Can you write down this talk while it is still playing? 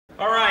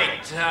All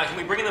right, can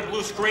we bring in the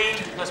blue screen?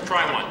 Let's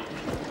try one.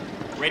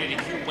 Ready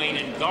to cue Wayne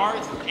and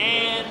Garth,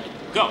 and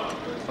go.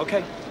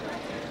 Okay.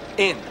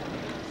 In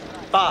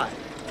 5,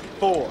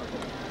 4,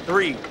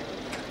 3.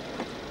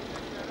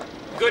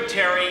 Good,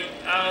 Terry.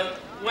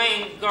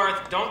 Wayne,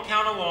 Garth, don't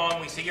count along.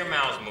 We see your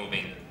mouths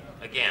moving.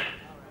 Again.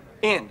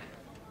 In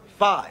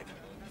 5,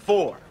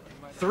 4,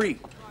 3.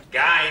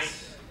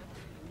 Guys,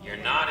 you're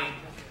nodding.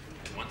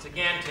 Once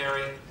again,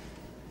 Terry.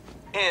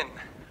 In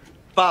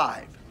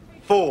 5,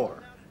 4,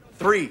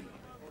 3,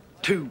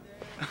 2.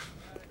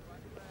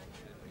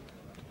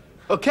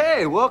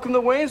 Okay, welcome to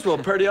Wayne's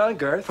World. Party on,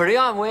 Garth. Party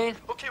on, Wayne.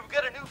 Okay, we've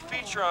got a new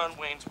feature on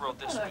Wayne's World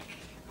this week,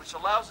 which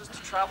allows us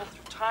to travel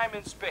through time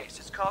and space.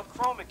 It's called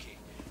Chroma Key,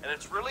 and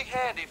it's really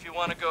handy if you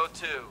want to go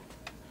to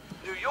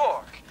New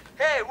York.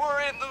 Hey,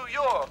 we're in New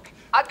York.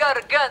 I got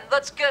a gun.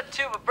 Let's get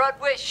to a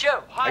Broadway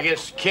show. I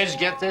guess kids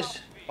get this?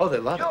 Oh, they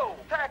love it. Yo,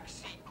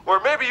 taxi. Or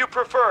maybe you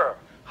prefer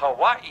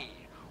Hawaii.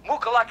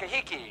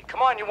 Mukalakahiki.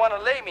 Come on, you want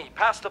to lay me?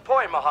 Pass the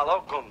poi,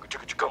 mahalo. Gung,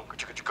 chicka, gung,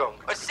 chicka, gung.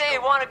 Or say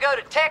you want to go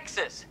to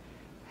Texas.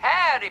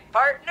 Howdy,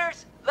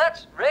 partners.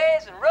 Let's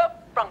raise and rope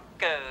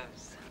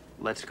broncos.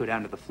 Let's go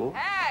down to the floor.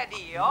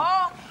 Howdy,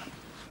 y'all.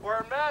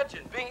 Or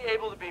imagine being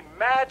able to be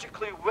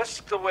magically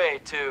whisked away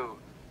to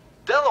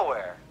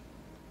Delaware.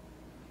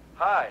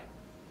 Hi,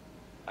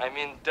 I'm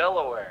in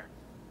Delaware.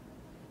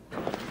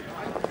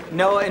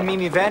 Noah and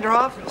Mimi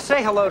Vanderhoff,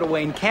 say hello to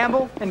Wayne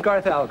Campbell and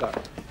Garth Algar.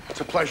 It's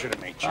a pleasure to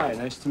meet you. Hi,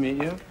 nice to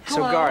meet you. So,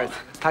 Garth,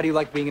 how do you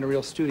like being in a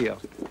real studio?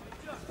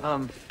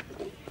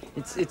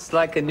 It's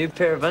like a new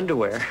pair of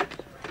underwear,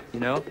 you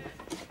know?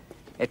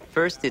 At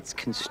first, it's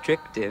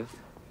constrictive,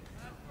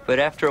 but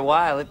after a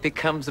while, it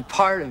becomes a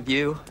part of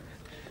you.